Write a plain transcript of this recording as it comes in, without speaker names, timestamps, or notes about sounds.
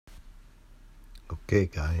Okay,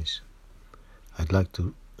 guys, I'd like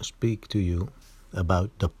to speak to you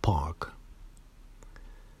about The Park.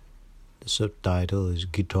 The subtitle is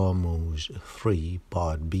Guitar Moves 3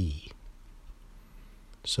 Part B.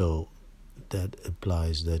 So that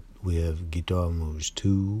implies that we have Guitar Moves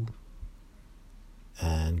 2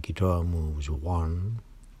 and Guitar Moves 1,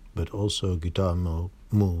 but also Guitar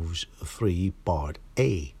Moves 3 Part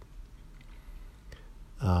A.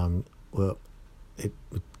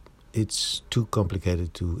 It's too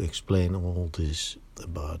complicated to explain all this,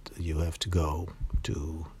 but you have to go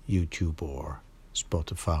to YouTube or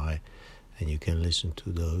Spotify and you can listen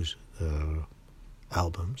to those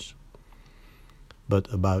albums. But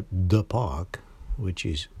about The Park, which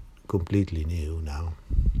is completely new now,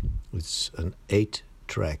 it's an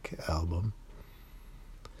 8-track album.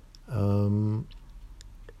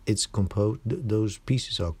 It's composed; those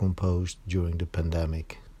pieces are composed during the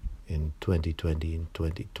pandemic in 2020 and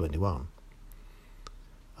 2021.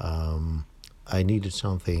 I needed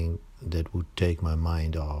something that would take my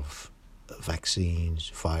mind off vaccines,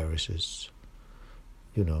 viruses,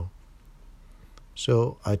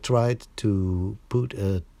 So I tried to put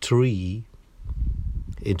a tree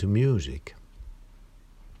into music.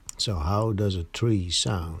 So how does a tree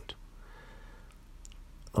sound?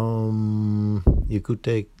 You could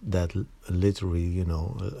take that literally,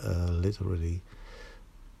 literally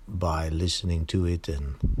by listening to it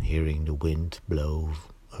and hearing the wind blow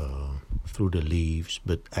through the leaves.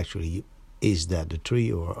 But actually, is that the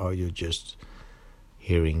tree, or are you just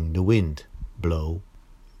hearing the wind blow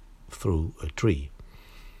through a tree?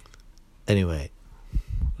 Anyway,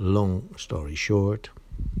 long story short,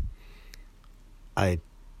 I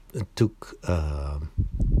took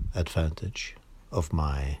advantage of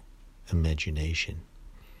my imagination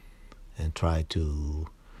and tried to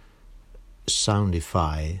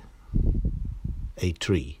soundify a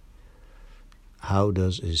tree. How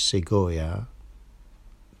does a sequoia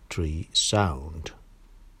tree sound?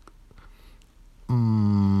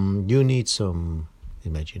 You need some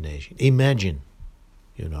imagination. Imagine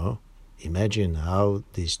how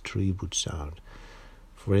this tree would sound.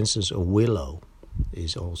 For instance, a willow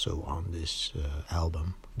is also on this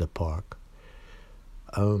album, The Park,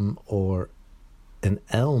 or an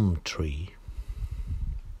elm tree.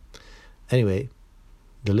 Anyway,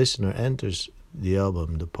 the listener enters the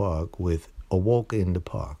album The Park with A Walk in the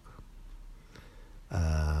Park.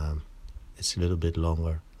 It's a little bit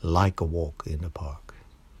longer, Like a Walk in the Park,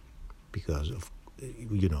 because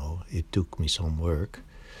it took me some work,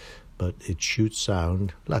 but it should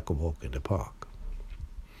sound like a walk in the park.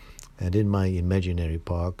 And in my imaginary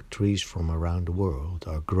park, trees from around the world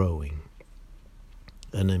are growing.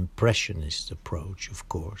 An impressionist approach, of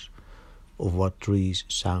course, of what trees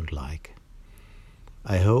sound like.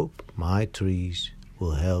 I hope my trees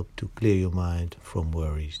will help to clear your mind from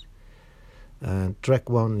worries. And track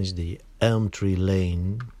 1 is the Elm Tree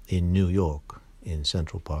Lane in New York, in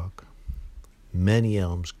Central Park. Many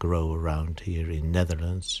elms grow around here in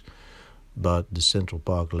Netherlands, but the Central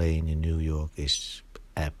Park Lane in New York is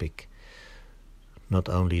epic. Not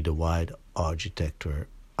only the wide architecture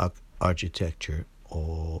of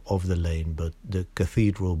the lane, but the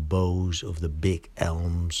cathedral bows of the big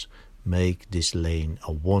elms make this lane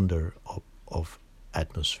a wonder of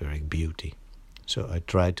atmospheric beauty. So I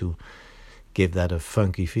try to give that a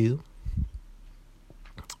funky feel.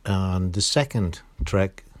 And the second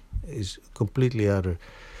track is completely other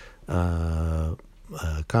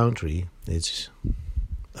country. It's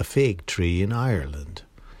a fig tree in Ireland.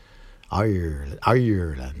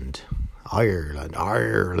 Ireland,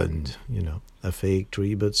 a fig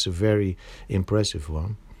tree, but it's a very impressive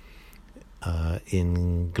one,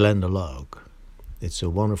 in Glendalough. It's a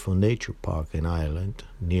wonderful nature park in Ireland,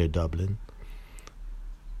 near Dublin.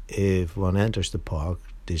 If one enters the park,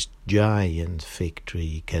 this giant fig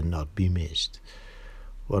tree cannot be missed.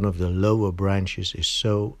 One of the lower branches is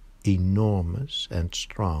so enormous and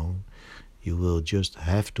strong, you will just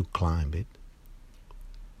have to climb it.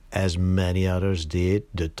 As many others did,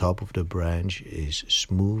 the top of the branch is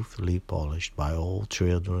smoothly polished by all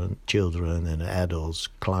children and adults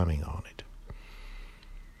climbing on it.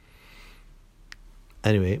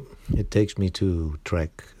 Anyway, it takes me to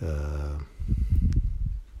track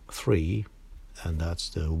 3, and that's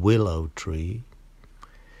the willow tree.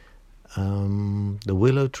 The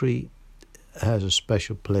willow tree has a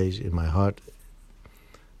special place in my heart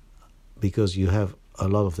because you have a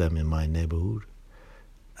lot of them in my neighborhood.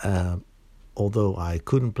 Although I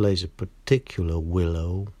couldn't place a particular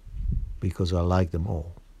willow because I like them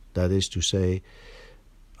all. That is to say,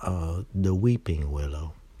 the weeping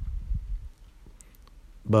willow.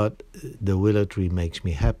 But the willow tree makes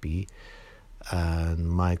me happy and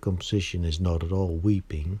my composition is not at all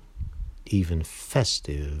weeping, even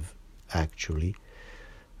festive, actually.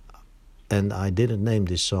 And I didn't name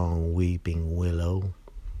this song Weeping Willow.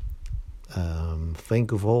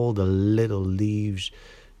 Think of all the little leaves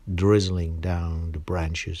drizzling down the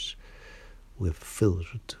branches with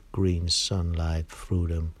filtered green sunlight through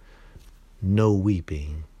them. No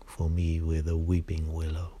weeping for me with a weeping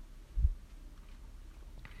willow.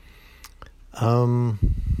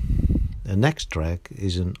 The next track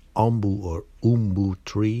is an ombu or umbu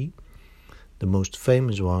tree, the most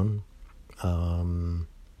famous one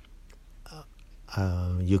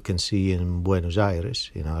you can see in Buenos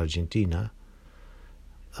Aires, in Argentina.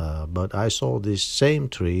 But I saw this same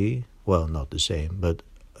tree, well, not the same, but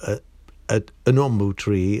an ombu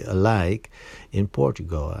tree alike in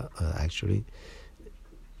Portugal, actually.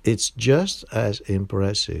 It's just as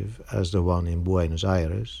impressive as the one in Buenos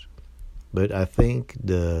Aires, but I think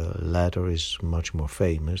the latter is much more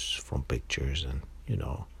famous from pictures and,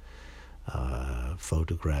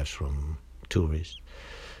 photographs from tourists.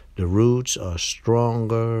 The roots are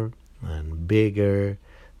stronger and bigger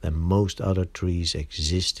than most other trees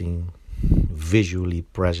existing, visually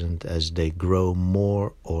present as they grow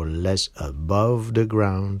more or less above the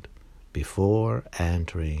ground before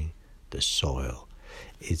entering the soil.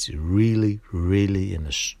 It's really, really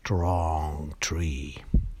a strong tree.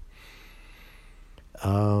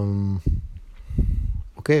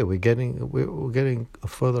 Okay, we're getting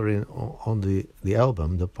further in on the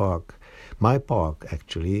album, the park. My park,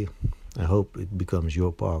 actually. I hope it becomes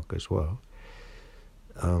your park as well.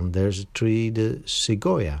 There's a tree, the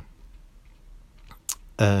sequoia.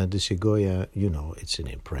 The sequoia, it's an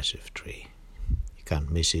impressive tree. You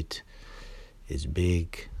can't miss it. It's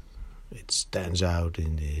big. It stands out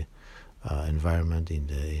in the environment, in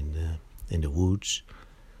the woods.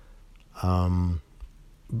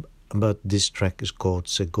 But this track is called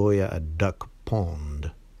Sequoia at Duck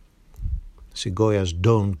Pond. Sequoias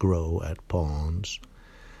don't grow at ponds,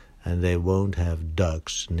 and they won't have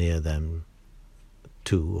ducks near them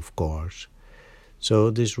too, of course.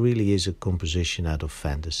 So this really is a composition out of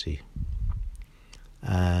fantasy.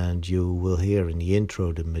 And you will hear in the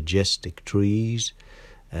intro the majestic trees,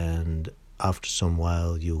 and after some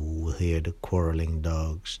while you will hear the quarreling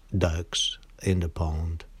ducks in the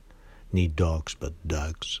pond. Need dogs, but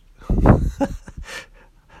ducks.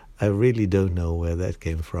 I really don't know where that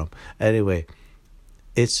came from. Anyway,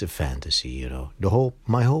 it's a fantasy,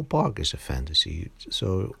 My whole park is a fantasy.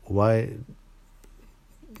 So why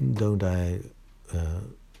don't I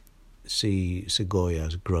see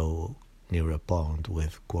sequoias grow near a pond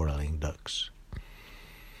with quarreling ducks?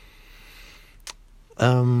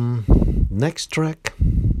 Next track,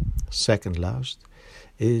 second last,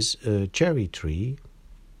 is a cherry tree.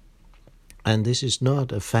 And this is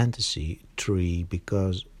not a fantasy tree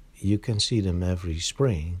because you can see them every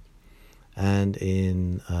spring. And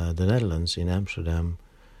in the Netherlands, in Amsterdam,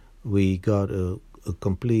 we got a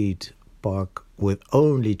complete park with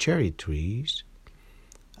only cherry trees.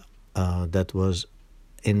 That was,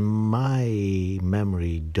 in my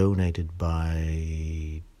memory, donated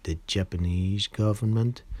by the Japanese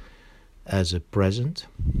government as a present.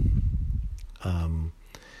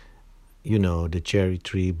 The cherry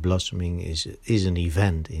tree blossoming is an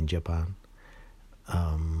event in Japan.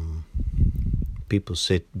 People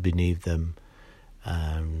sit beneath them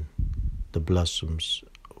and the blossoms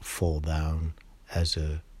fall down as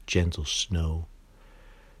a gentle snow.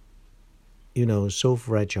 So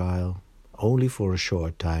fragile, only for a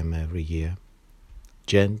short time every year.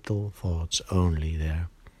 Gentle thoughts only there.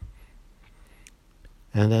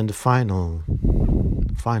 And then the final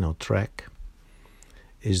track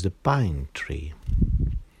is the pine tree.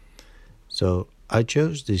 So I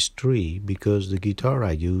chose this tree because the guitar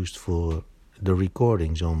I used for the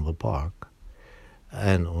recordings on the park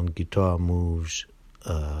and on Guitar Moves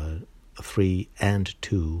 3 and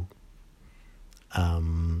 2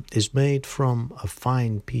 is made from a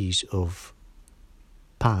fine piece of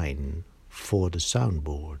pine for the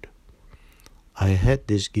soundboard. I had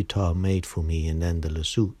this guitar made for me in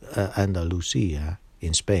Andalusia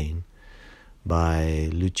in Spain by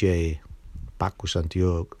Luthier Paco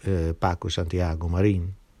Santiago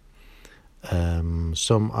Marin.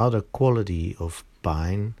 Some other quality of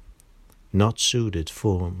pine not suited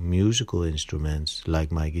for musical instruments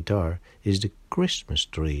like my guitar is the Christmas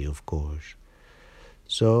tree, of course.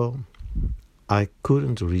 So I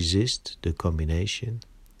couldn't resist the combination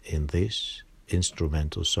in this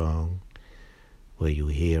instrumental song where you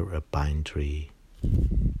hear a pine tree.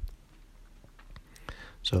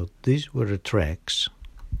 So these were the tracks.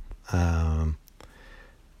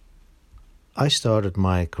 I started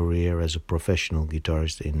my career as a professional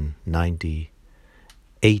guitarist in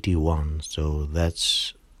 1981, so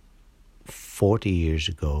that's 40 years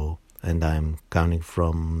ago, and I'm counting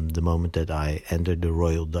from the moment that I entered the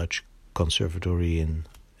Royal Dutch Conservatory in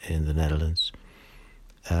the Netherlands.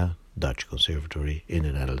 Dutch Conservatory in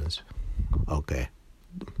the Netherlands. Okay.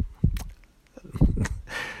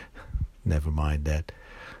 Never mind that.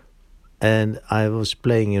 And I was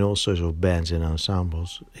playing in all sorts of bands and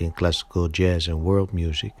ensembles in classical, jazz, and world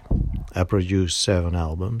music. I produced 7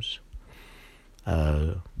 albums,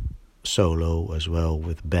 solo as well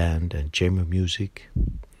with band and chamber music.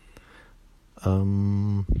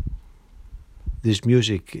 This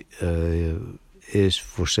music is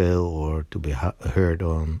for sale or to be heard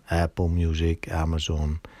on Apple Music,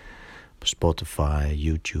 Amazon, Spotify,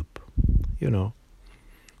 YouTube, you know.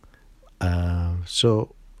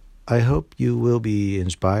 So I hope you will be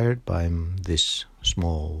inspired by this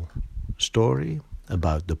small story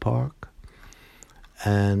about the park,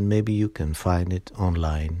 and maybe you can find it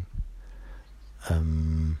online,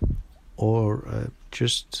 or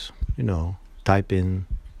just, type in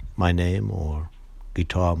my name or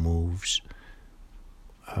Guitar Moves,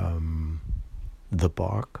 the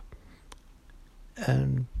park,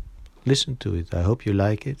 and listen to it. I hope you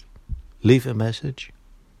like it. Leave a message.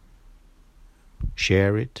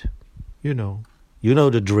 Share it. You know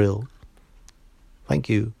the drill. Thank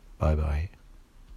you. Bye-bye.